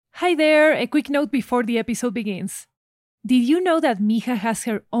Hi there, a quick note before the episode begins. Did you know that Mija has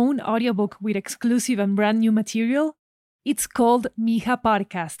her own audiobook with exclusive and brand new material? It's called Mija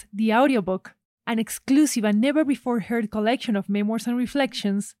Podcast, the audiobook, an exclusive and never-before-heard collection of memoirs and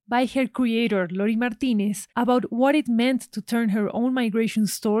reflections by her creator, Lori Martinez, about what it meant to turn her own migration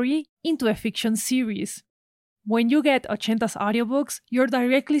story into a fiction series. When you get Ochenta's audiobooks, you're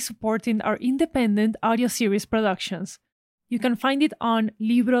directly supporting our independent audio series productions. You can find it on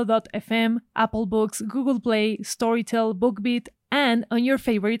Libro.fm, Apple Books, Google Play, Storytel, BookBeat, and on your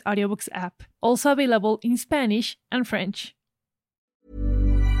favorite audiobooks app. Also available in Spanish and French.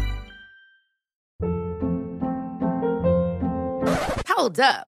 Hold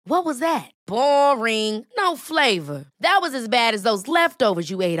up. What was that? Boring. No flavor. That was as bad as those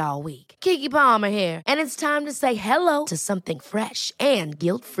leftovers you ate all week. Keke Palmer here, and it's time to say hello to something fresh and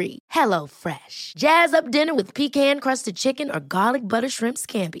guilt-free. Hello Fresh. Jazz up dinner with pecan-crusted chicken or garlic butter shrimp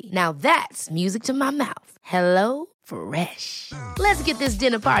scampi. Now that's music to my mouth. Hello Fresh. Let's get this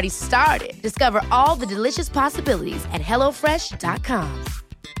dinner party started. Discover all the delicious possibilities at hellofresh.com.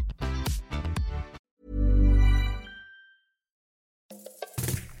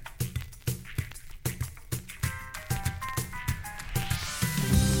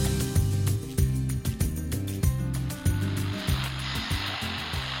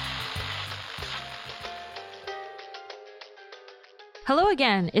 Hello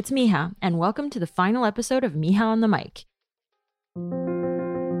again, it's Mija, and welcome to the final episode of Mija on the Mic.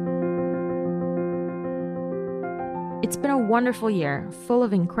 It's been a wonderful year, full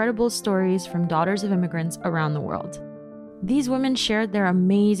of incredible stories from daughters of immigrants around the world. These women shared their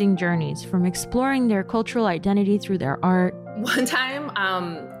amazing journeys, from exploring their cultural identity through their art. One time,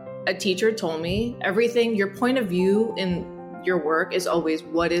 a teacher told me, your point of view in your work is always,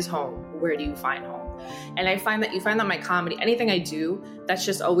 what is home? Where do you find home? And I find that my comedy, anything I do, that's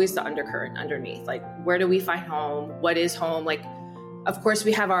just always the undercurrent underneath. Like, where do we find home? What is home? Like, of course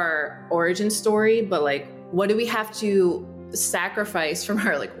we have our origin story, but like, what do we have to sacrifice from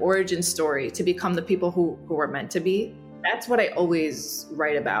our origin story to become the people who we're meant to be? That's what I always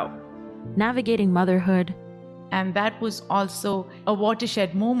write about. Navigating motherhood. And that was also a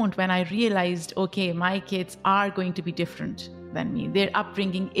watershed moment when I realized, okay, my kids are going to be different than me. Their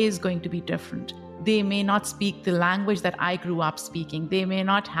upbringing is going to be different. They may not speak the language that I grew up speaking. They may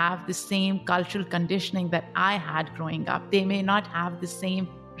not have the same cultural conditioning that I had growing up. They may not have the same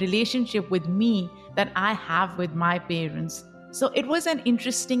relationship with me that I have with my parents. So it was an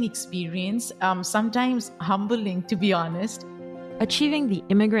interesting experience, sometimes humbling, to be honest. Achieving the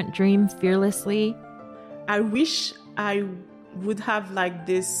immigrant dream fearlessly. I wish I would have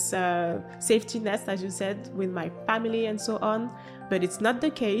this safety net, as you said, with my family and so on, but it's not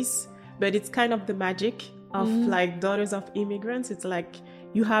the case. But it's kind of the magic of daughters of immigrants. It's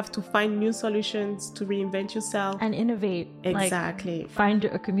you have to find new solutions to reinvent yourself. And innovate. Exactly. Find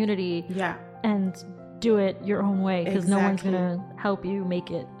a community. Yeah. And do it your own way, because no one's going to help you make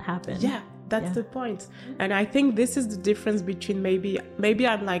it happen. Yeah, that's the point. And I think this is the difference between maybe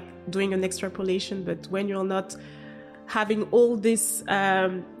I'm doing an extrapolation, but when you're not having all this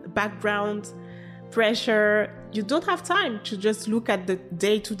background pressure, you don't have time to just look at the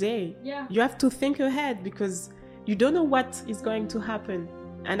day to day. Yeah. You have to think ahead because you don't know what is going to happen.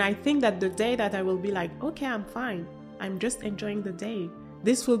 And I think that the day that I will be okay, I'm fine. I'm just enjoying the day.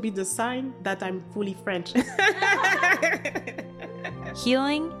 This will be the sign that I'm fully French.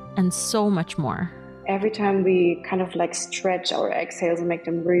 Healing and so much more. Every time we kind of stretch our exhales and make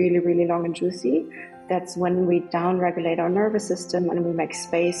them really, really long and juicy, that's when we downregulate our nervous system and we make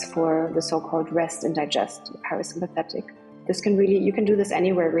space for the so-called rest and digest, parasympathetic. You can do this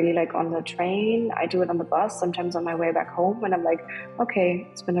anywhere, really, on the train. I do it on the bus, sometimes on my way back home when I'm okay,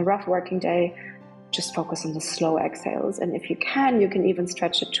 it's been a rough working day. Just focus on the slow exhales. And if you can even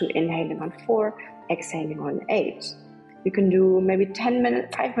stretch it to inhaling on 4, exhaling on 8. You can do maybe 10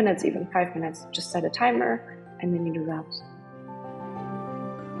 minutes, 5 minutes, even 5 minutes. Just set a timer and then you do that.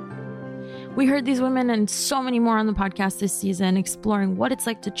 We heard these women and so many more on the podcast this season, exploring what it's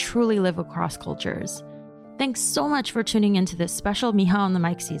like to truly live across cultures. Thanks so much for tuning into this special Mija on the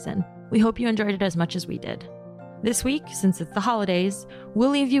Mic season. We hope you enjoyed it as much as we did. This week, since it's the holidays, we'll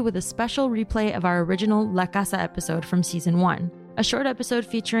leave you with a special replay of our original La Casa episode from season 1, a short episode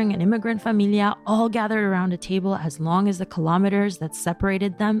featuring an immigrant familia all gathered around a table as long as the kilometers that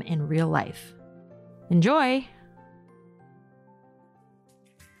separated them in real life. Enjoy!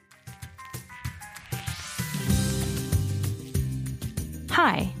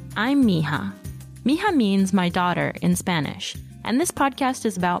 Hi, I'm Mija. Mija means my daughter in Spanish, and this podcast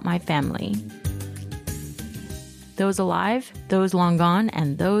is about my family. Those alive, those long gone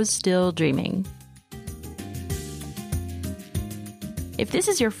and those still dreaming. If this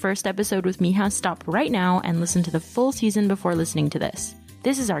is your first episode with Mija, stop right now and listen to the full season before listening to this.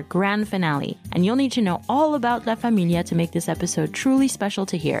 This is our grand finale, and you'll need to know all about La Familia to make this episode truly special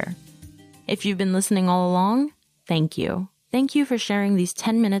to hear. If you've been listening all along, thank you. Thank you for sharing these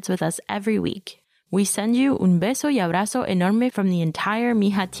 10 minutes with us every week. We send you un beso y abrazo enorme from the entire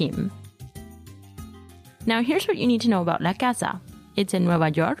Mija team. Now here's what you need to know about La Casa. It's in Nueva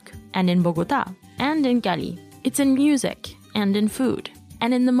York, and in Bogota, and in Cali. It's in music, and in food,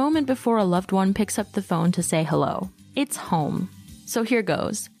 and in the moment before a loved one picks up the phone to say hello. It's home. So here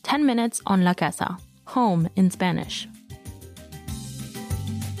goes, 10 minutes on La Casa, home in Spanish.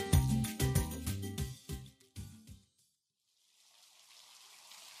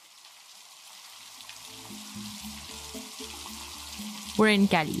 We're in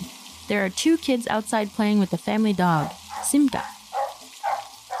Cali. There are 2 kids outside playing with the family dog, Simca.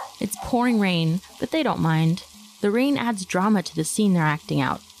 It's pouring rain, but they don't mind. The rain adds drama to the scene they're acting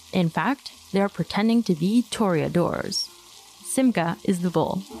out. In fact, they're pretending to be toreadors. Simca is the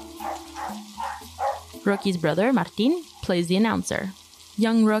bull. Rocky's brother, Martin, plays the announcer.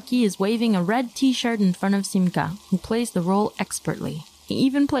 Young Rocky is waving a red t-shirt in front of Simca, who plays the role expertly. He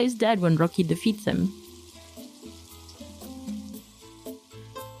even plays dead when Rocky defeats him.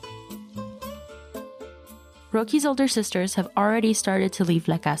 Rocky's older sisters have already started to leave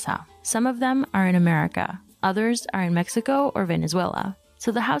La Casa. Some of them are in America. Others are in Mexico or Venezuela.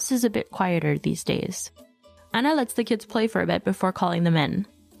 So the house is a bit quieter these days. Ana lets the kids play for a bit before calling them in.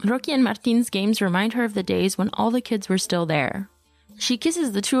 Rocky and Martin's games remind her of the days when all the kids were still there. She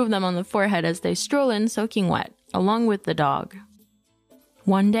kisses the 2 of them on the forehead as they stroll in soaking wet, along with the dog.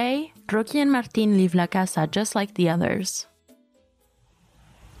 One day, Rocky and Martin leave La Casa just like the others.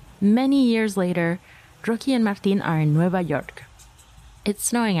 Many years later, Rocky and Martin are in Nueva York. It's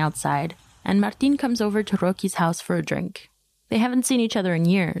snowing outside, and Martin comes over to Rocky's house for a drink. They haven't seen each other in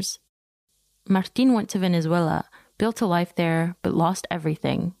years. Martin went to Venezuela, built a life there, but lost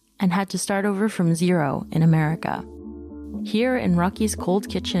everything, and had to start over from zero in America. Here in Rocky's cold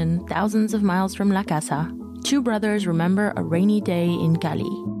kitchen, thousands of miles from La Casa, 2 brothers remember a rainy day in Cali.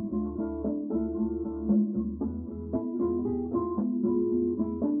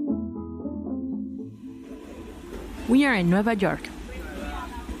 We are in Nueva York.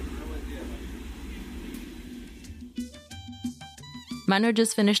 Mano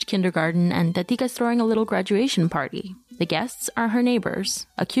just finished kindergarten and Tatica's throwing a little graduation party. The guests are her neighbors,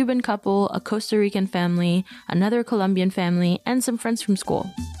 a Cuban couple, a Costa Rican family, another Colombian family, and some friends from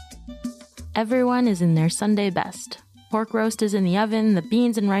school. Everyone is in their Sunday best. Pork roast is in the oven, the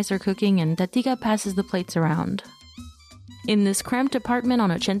beans and rice are cooking, and Tatica passes the plates around. In this cramped apartment on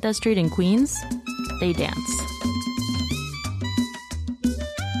 80th Street in Queens, they dance.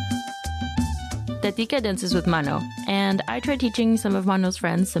 Tatica dances with Mano, and I try teaching some of Mano's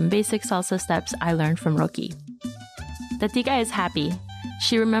friends some basic salsa steps I learned from Rocky. Tatica is happy.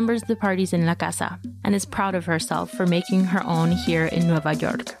 She remembers the parties in La Casa and is proud of herself for making her own here in Nueva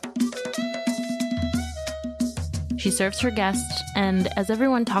York. She serves her guests, and as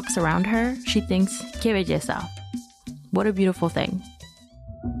everyone talks around her, she thinks, "Qué belleza." What a beautiful thing.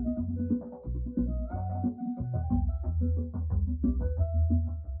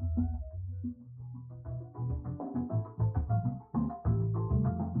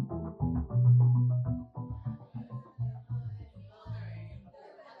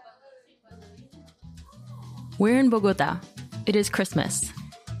 We're in Bogota. It is Christmas.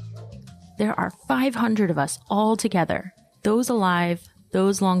 There are 500 of us all together, those alive,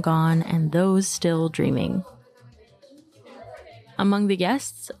 those long gone, and those still dreaming. Among the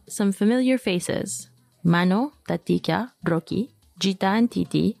guests, some familiar faces. Mano, Tatica, Rocky, Gita and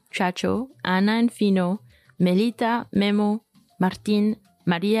Titi, Chacho, Ana and Fino, Melita, Memo, Martin,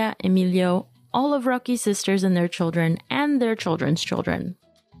 Maria, Emilio, all of Rocky's sisters and their children, and their children's children.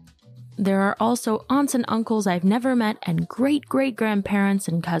 There are also aunts and uncles I've never met and great-great-grandparents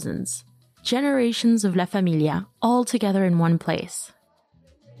and cousins. Generations of La Familia, all together in one place.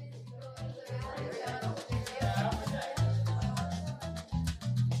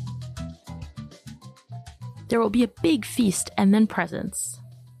 There will be a big feast and then presents.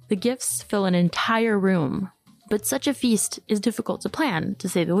 The gifts fill an entire room, but such a feast is difficult to plan, to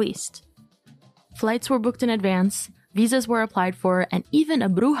say the least. Flights were booked in advance, visas were applied for, and even a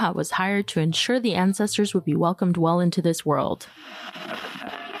bruja was hired to ensure the ancestors would be welcomed well into this world.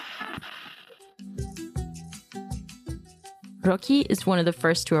 Rocky is one of the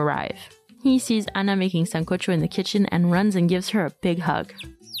first to arrive. He sees Ana making sancocho in the kitchen and runs and gives her a big hug.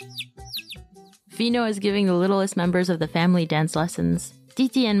 Rufino is giving the littlest members of the family dance lessons.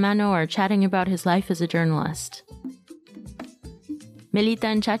 Titi and Mano are chatting about his life as a journalist. Melita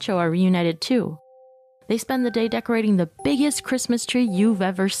and Chacho are reunited too. They spend the day decorating the biggest Christmas tree you've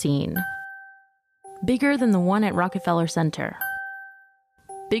ever seen. Bigger than the one at Rockefeller Center.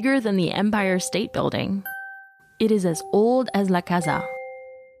 Bigger than the Empire State Building. It is as old as La Casa.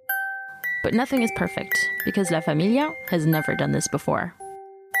 But nothing is perfect, because La Familia has never done this before.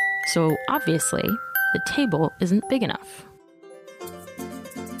 So obviously, the table isn't big enough.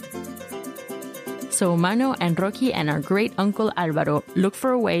 So Mano and Rocky and our great uncle Alvaro look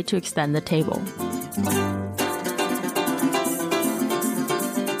for a way to extend the table.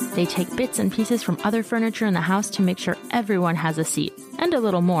 They take bits and pieces from other furniture in the house to make sure everyone has a seat, and a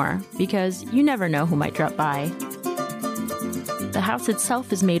little more, because you never know who might drop by. The house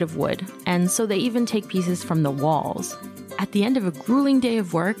itself is made of wood, and so they even take pieces from the walls. At the end of a grueling day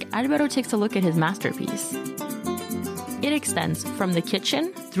of work, Alvaro takes a look at his masterpiece. It extends from the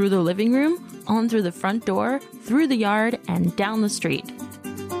kitchen, through the living room, on through the front door, through the yard, and down the street.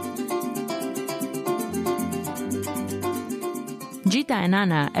 Gita and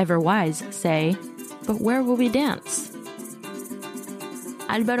Ana, ever wise, say, "But where will we dance?"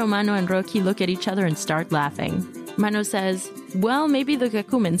 Alvaro, Mano, and Rocky look at each other and start laughing. Mano says, well, maybe the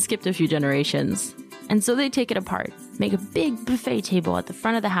Kakumen skipped a few generations. And so they take it apart, make a big buffet table at the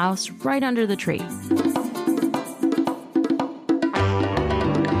front of the house right under the tree.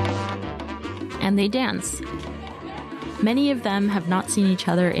 And they dance. Many of them have not seen each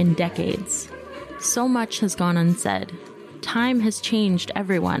other in decades. So much has gone unsaid. Time has changed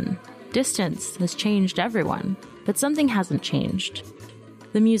everyone. Distance has changed everyone. But something hasn't changed.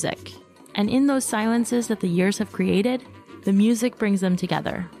 The music. And in those silences that the years have created, the music brings them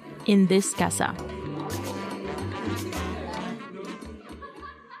together. In this casa.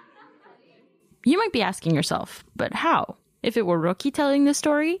 You might be asking yourself, but how? If it were Rocky telling the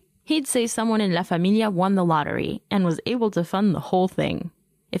story, he'd say someone in La Familia won the lottery and was able to fund the whole thing.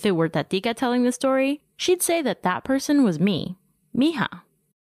 If it were Tatica telling the story, she'd say that that person was me, Mija.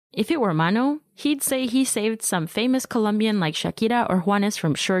 If it were Mano, he'd say he saved some famous Colombian like Shakira or Juanes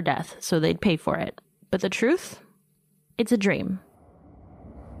from sure death, so they'd pay for it. But the truth? It's a dream.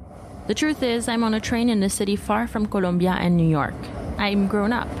 The truth is, I'm on a train in a city far from Colombia and New York. I'm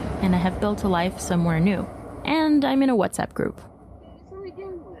grown up, and I have built a life somewhere new. And I'm in a WhatsApp group.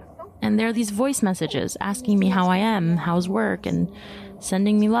 And there are these voice messages asking me how I am, how's work, and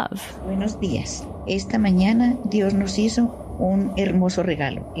sending me love. Buenos días. Esta mañana Dios nos hizo un hermoso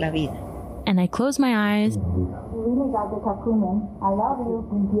regalo, la vida. And I close my eyes.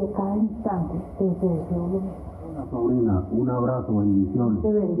 Sobrina, un abrazo, bendición. Te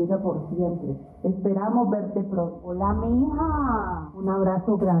bendiga por siempre. Esperamos verte pronto. Hola, mija. Un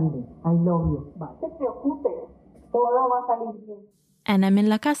abrazo grande. I love you. Bye. No te preocupes. Todo va a salir bien. And I'm in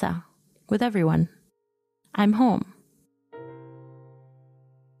La Casa with everyone. I'm home.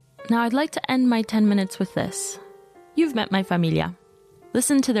 Now I'd like to end my 10 minutes with this. You've met my familia.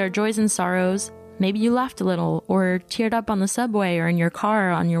 Listened to their joys and sorrows. Maybe you laughed a little or teared up on the subway or in your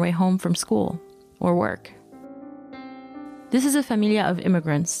car on your way home from school or work. This is a familia of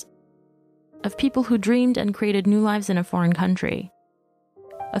immigrants, of people who dreamed and created new lives in a foreign country,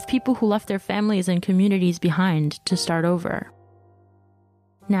 of people who left their families and communities behind to start over.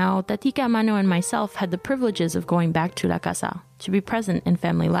 Now, Tatica, Mano, and myself had the privileges of going back to La Casa to be present in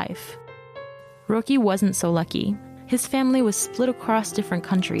family life. Rocky wasn't so lucky. His family was split across different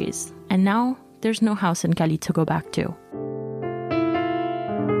countries, and now there's no house in Cali to go back to.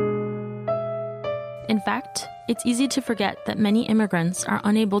 In fact, it's easy to forget that many immigrants are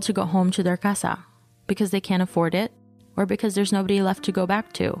unable to go home to their casa because they can't afford it, or because there's nobody left to go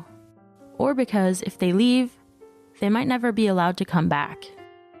back to, or because if they leave, they might never be allowed to come back.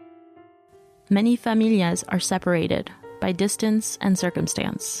 Many familias are separated by distance and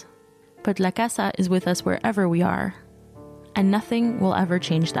circumstance, but La Casa is with us wherever we are, and nothing will ever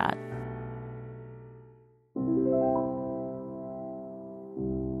change that.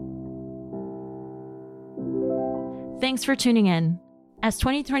 Thanks for tuning in. As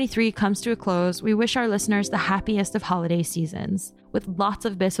 2023 comes to a close, we wish our listeners the happiest of holiday seasons, with lots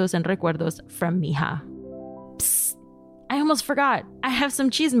of besos and recuerdos from Mija. Psst! I almost forgot. I have some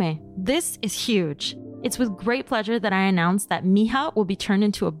chisme. This is huge. It's with great pleasure that I announce that Mija will be turned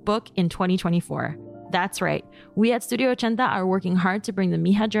into a book in 2024. That's right. We at Studio 80 are working hard to bring the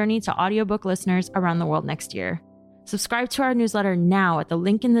Mija journey to audiobook listeners around the world next year. Subscribe to our newsletter now at the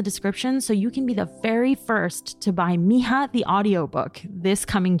link in the description so you can be the very first to buy Mija the audiobook this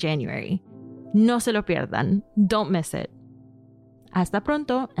coming January. No se lo pierdan. Don't miss it. Hasta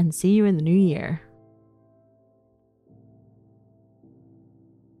pronto and see you in the new year.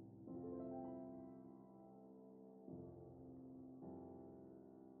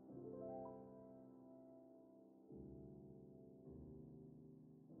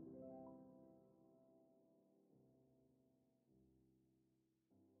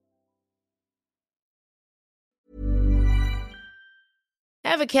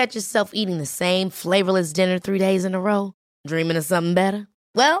 Ever catch yourself eating the same flavorless dinner 3 days in a row? Dreaming of something better?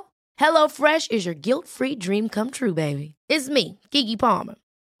 Well, HelloFresh is your guilt-free dream come true, baby. It's me, Keke Palmer.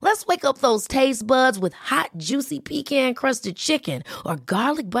 Let's wake up those taste buds with hot, juicy pecan-crusted chicken or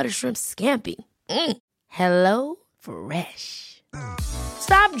garlic butter shrimp scampi. Hello Fresh.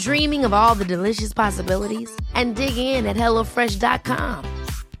 Stop dreaming of all the delicious possibilities and dig in at HelloFresh.com.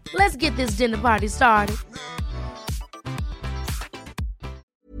 Let's get this dinner party started.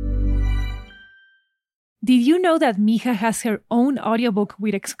 Did you know that Mija has her own audiobook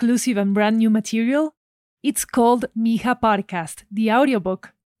with exclusive and brand new material? It's called Mija Podcast, the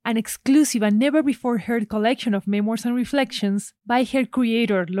audiobook, an exclusive and never-before-heard collection of memoirs and reflections by her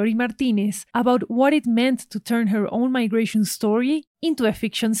creator, Lori Martinez, about what it meant to turn her own migration story into a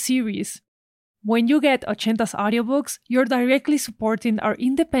fiction series. When you get Ochenta's audiobooks, you're directly supporting our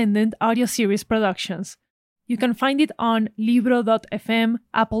independent audio series productions. You can find it on Libro.fm,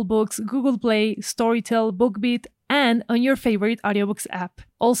 Apple Books, Google Play, Storytel, BookBeat, and on your favorite audiobooks app.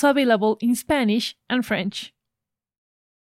 Also available in Spanish and French.